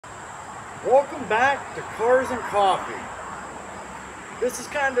Welcome back to Cars and Coffee. This is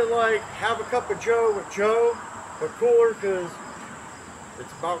kind of like have a cup of Joe with Joe, but cooler because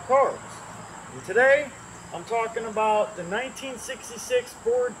it's about cars. And today, I'm talking about the 1966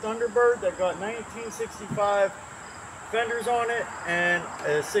 Ford Thunderbird that got 1965 fenders on it and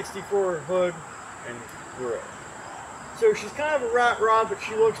a 64 hood and grill. So she's kind of a rat rod, but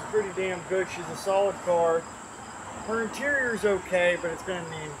she looks pretty damn good. She's a solid car. Her interior's okay, but it's going to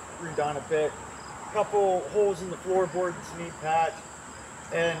need redone a bit. A couple holes in the floorboard that's neat patch.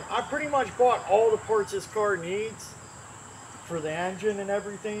 And I pretty much bought all the parts this car needs for the engine and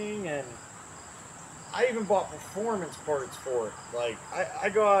everything. And I even bought performance parts for it. Like, I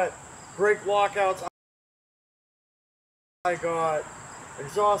got brake lockouts. I got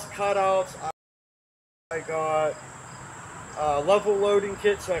exhaust cutouts. I got level loading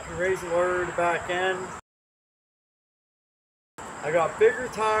kit so I can raise and lower the back end. I got bigger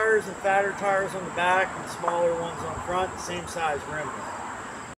tires and fatter tires on the back and smaller ones on front, same size rim.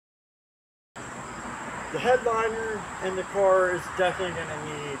 The headliner in the car is definitely going to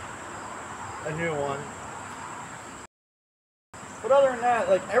need a new one. But other than that,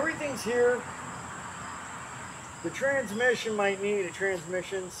 like, everything's here. The transmission might need a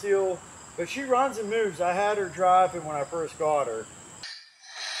transmission seal, but she runs and moves. I had her drive it when I first got her.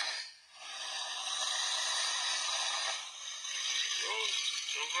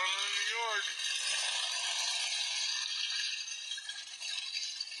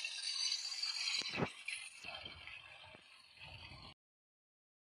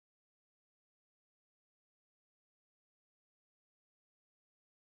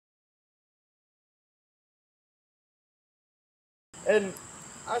 And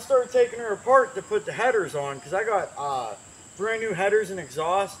I started taking her apart to put the headers on because I got brand new headers and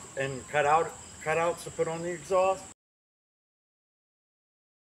exhaust and cutouts to put on the exhaust.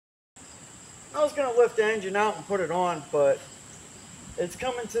 I was going to lift the engine out and put it on, but it's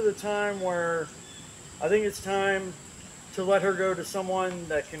coming to the time where I think it's time to let her go to someone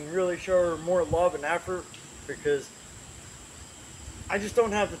that can really show her more love and effort, because I just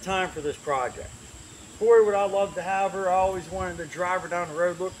don't have the time for this project. Boy, would I love to have her. I always wanted to drive her down the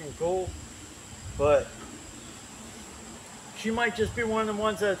road looking cool, but she might just be one of the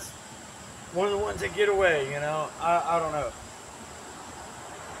ones that get away, you know. I don't know.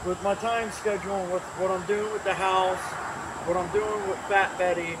 With my time schedule and with what I'm doing with the house, what I'm doing with Fat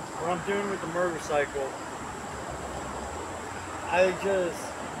Betty, what I'm doing with the motorcycle, I just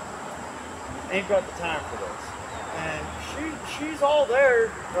ain't got the time for this. And she's all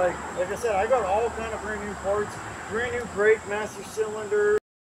there. Like I said, I got all kind of brand new parts, brand new brake master cylinder,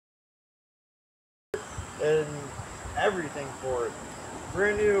 and everything for it.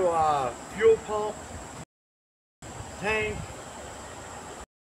 Brand new fuel pump, tank.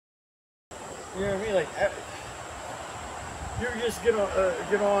 You know what I mean? Like, you just get on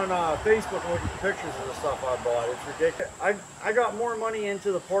Facebook and look at the pictures of the stuff I bought. It's ridiculous. I got more money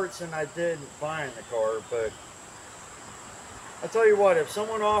into the parts than I did buying the car, but I tell you what, if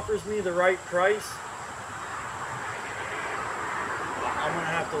someone offers me the right price, I'm going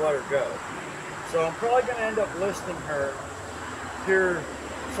to have to let her go. So I'm probably going to end up listing her here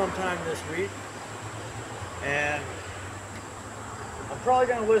sometime this week. And I'm probably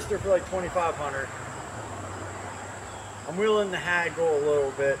going to list her for like $2,500. I'm willing to haggle a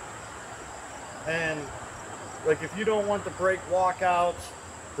little bit. And like, if you don't want the brake walkouts,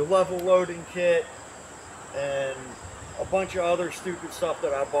 the level loading kit, and a bunch of other stupid stuff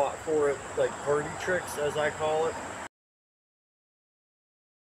that I bought for it, like party tricks as I call it,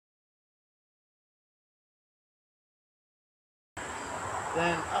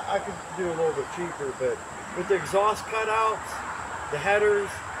 then I could do a little bit cheaper. But with the exhaust cutouts, the headers,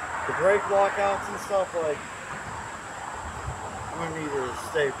 the brake lockouts and stuff, like, I'm gonna need to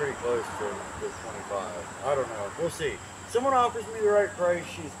stay pretty close to the 25. I don't know. We'll see. Someone offers me the right price,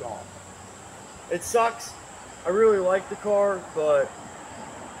 she's gone. It sucks. I really like the car, but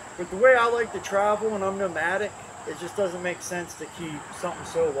with the way I like to travel and I'm nomadic, it just doesn't make sense to keep something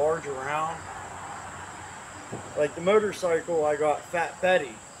so large around. Like the motorcycle, I got Fat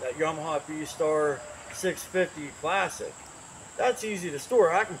Betty, that Yamaha B-Star 650 Classic. That's easy to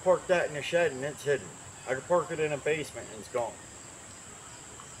store. I can park that in a shed and it's hidden. I can park it in a basement and it's gone.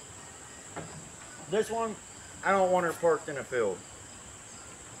 This one, I don't want her parked in a field.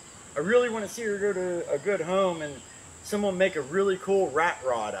 I really want to see her go to a good home and someone make a really cool rat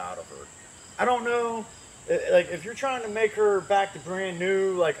rod out of her. I don't know, like, if you're trying to make her back to brand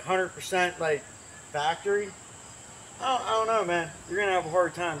new, like 100% like factory, I don't know, man. You're going to have a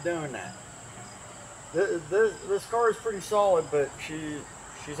hard time doing that. This car is pretty solid, but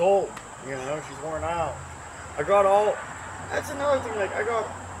she's old, you know, she's worn out. I got all, that's another thing, like I got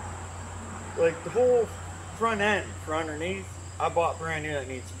like the whole front end for underneath, I bought brand new that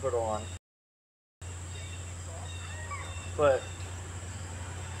needs to put on. But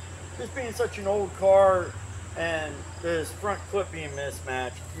this being such an old car and this front clip being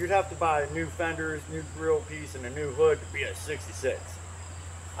mismatched, you'd have to buy new fenders, new grill piece, and a new hood to be a 66.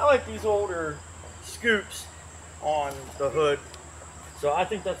 I like these older scoops on the hood, so I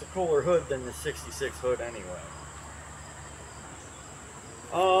think that's a cooler hood than the 66 hood anyway.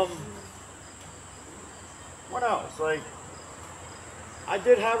 What else? Like, I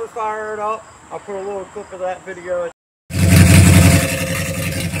did have her fire it up. I'll put a little clip of that video.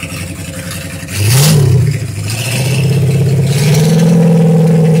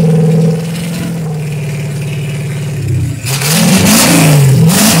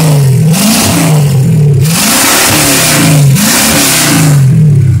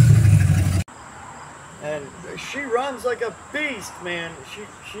 And she runs like a beast, man.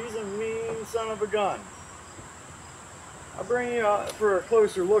 She's a mean son of a gun. I'll bring you out for a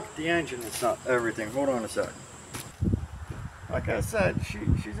closer look at the engine and stuff, everything. Hold on a sec. Like I said,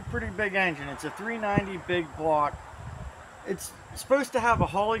 she's a pretty big engine. It's a 390 big block. It's supposed to have a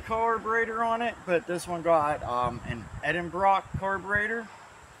Holley carburetor on it, but this one got an Edinburgh carburetor.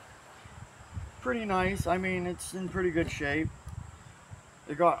 Pretty nice. I mean, it's in pretty good shape.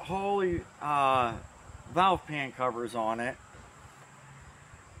 They got Holley valve pan covers on it.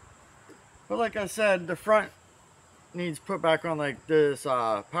 But like I said, the front needs put back on. Like this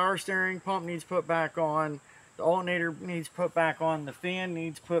power steering pump needs put back on, the alternator needs put back on, the fan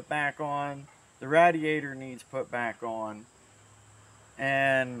needs put back on, the radiator needs put back on,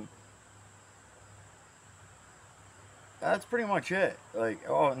 and that's pretty much it. Like,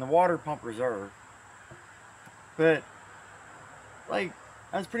 oh, and the water pump reserve. But like,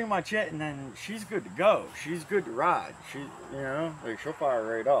 that's pretty much it, and then she's good to go. She's good to ride. She, you know, like, she'll fire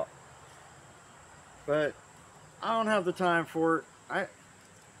right up. But I don't have the time for it.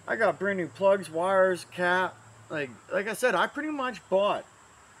 I got brand new plugs, wires, cap. Like I said, I pretty much bought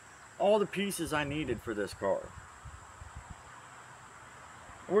all the pieces I needed for this car.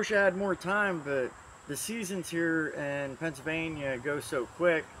 I wish I had more time, but the seasons here in Pennsylvania go so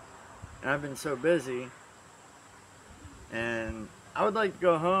quick, and I've been so busy. And I would like to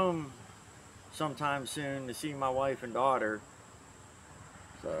go home sometime soon to see my wife and daughter.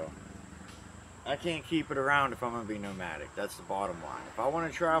 So I can't keep it around if I'm going to be nomadic. That's the bottom line. If I want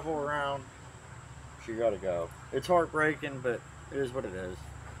to travel around, she got to go. It's heartbreaking, but it is what it is.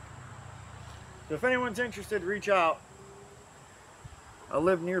 So if anyone's interested, reach out. I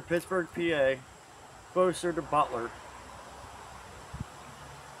live near Pittsburgh, PA, closer to Butler.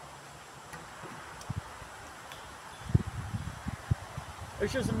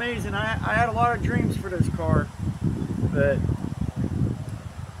 It's just amazing. I had a lot of dreams for this car, but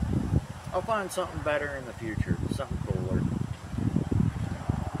I'll find something better in the future, something cooler.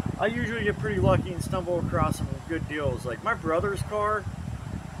 I usually get pretty lucky and stumble across some good deals. Like my brother's car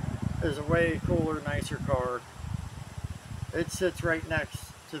is a way cooler, nicer car. It sits right next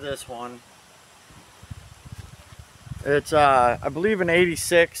to this one. It's I believe an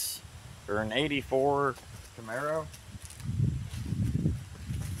 86 or an 84 Camaro.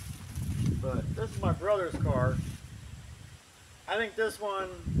 But this is my brother's car. I think this one,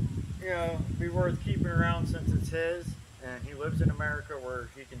 you know, be worth keeping around since it's his, and he lives in America where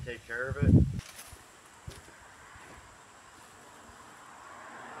he can take care of it.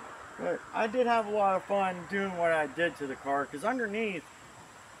 But I did have a lot of fun doing what I did to the car, because underneath,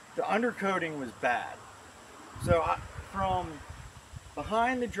 the undercoating was bad. So from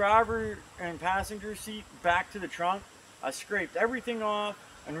behind the driver and passenger seat back to the trunk, I scraped everything off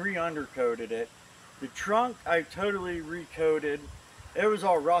and re-undercoated it. The trunk I totally recoated. It was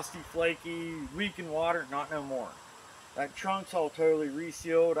all rusty, flaky, weak in water, not no more. That trunk's all totally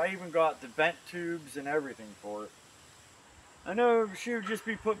resealed. I even got the vent tubes and everything for it. I know she would just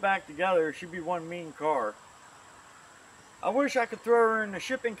be put back together. She'd be one mean car. I wish I could throw her in a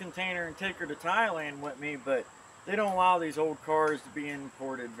shipping container and take her to Thailand with me, but they don't allow these old cars to be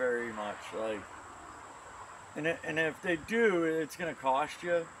imported very much. Like, and if they do, it's going to cost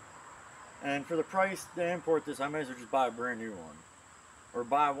you. And for the price to import this, I may as well just buy a brand new one. Or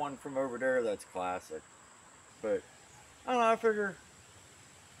buy one from over there that's classic. But, I don't know, I figure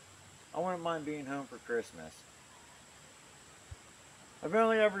I wouldn't mind being home for Christmas. I've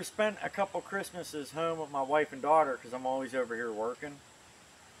only ever spent a couple Christmases home with my wife and daughter because I'm always over here working.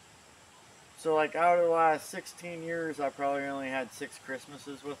 So like out of the last 16 years, I probably only had 6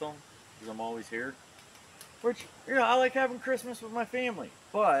 Christmases with them because I'm always here. Which, you know, I like having Christmas with my family.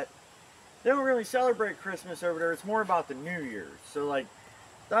 but they don't really celebrate Christmas over there. It's more about the New Year's. So like,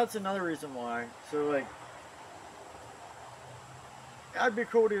 that's another reason why. So like, that'd be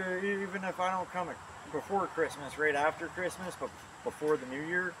cool to, even if I don't come before Christmas, right after Christmas, but before the New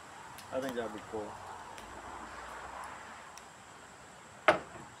Year, I think that'd be cool.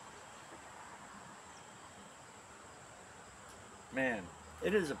 Man,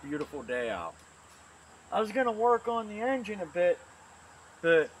 it is a beautiful day out. I was gonna work on the engine a bit,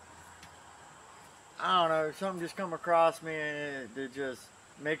 but I don't know, something just come across me and to just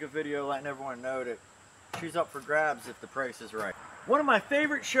make a video letting everyone know that she's up for grabs if the price is right. One of my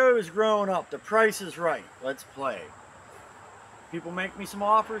favorite shows growing up, The Price is Right. Let's play. People make me some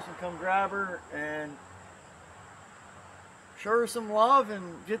offers and come grab her and show her some love and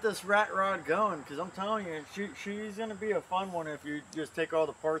get this rat rod going, because I'm telling you, she's going to be a fun one if you just take all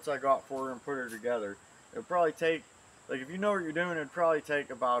the parts I got for her and put her together. It'll probably take, like if you know what you're doing, it'd probably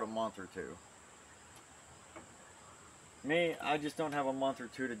take about a month or two. Me, I just don't have a month or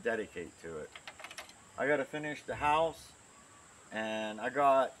two to dedicate to it. I got to finish the house, and I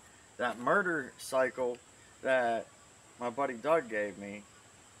got that murder cycle that my buddy Doug gave me,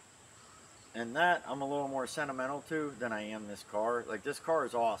 and that I'm a little more sentimental to than I am this car. Like, this car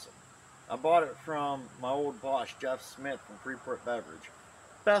is awesome. I bought it from my old boss, Jeff Smith from Freeport Beverage.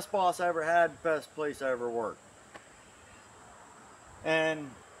 Best boss I ever had, best place I ever worked. And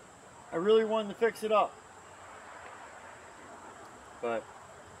I really wanted to fix it up. But,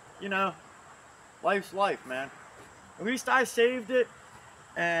 you know, life's life, man. At least I saved it,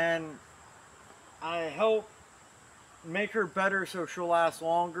 and I helped make her better so she'll last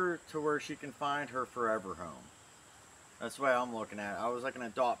longer to where she can find her forever home. That's the way I'm looking at it. I was like an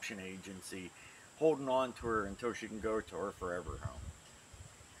adoption agency holding on to her until she can go to her forever home.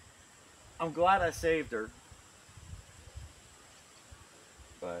 I'm glad I saved her,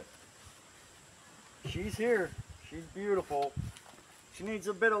 but she's here. She's beautiful. She needs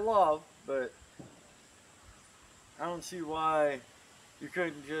a bit of love, but I don't see why you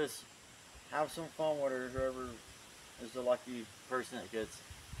couldn't just have some fun with her, whoever is the lucky person that gets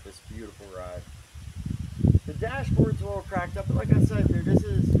this beautiful ride. The dashboard's a little cracked up, but like I said, dude, this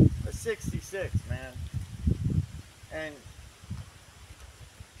is a 66, man. And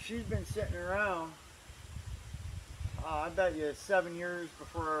she's been sitting around, I bet you 7 years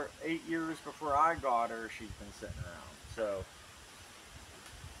before, 8 years before I got her, she's been sitting around. So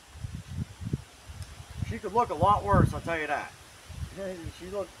she could look a lot worse, I'll tell you that.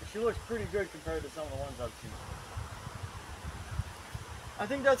 She looks pretty good compared to some of the ones I've seen. I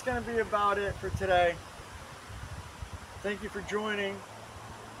think that's going to be about it for today. Thank you for joining.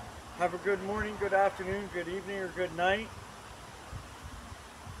 Have a good morning, good afternoon, good evening, or good night.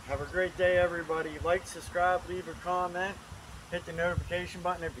 Have a great day, everybody. Like, subscribe, leave a comment. Hit the notification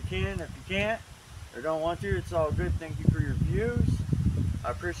button if you can. If you can't or don't want to, it's all good. Thank you for your views. I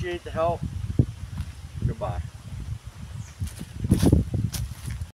appreciate the help. Goodbye.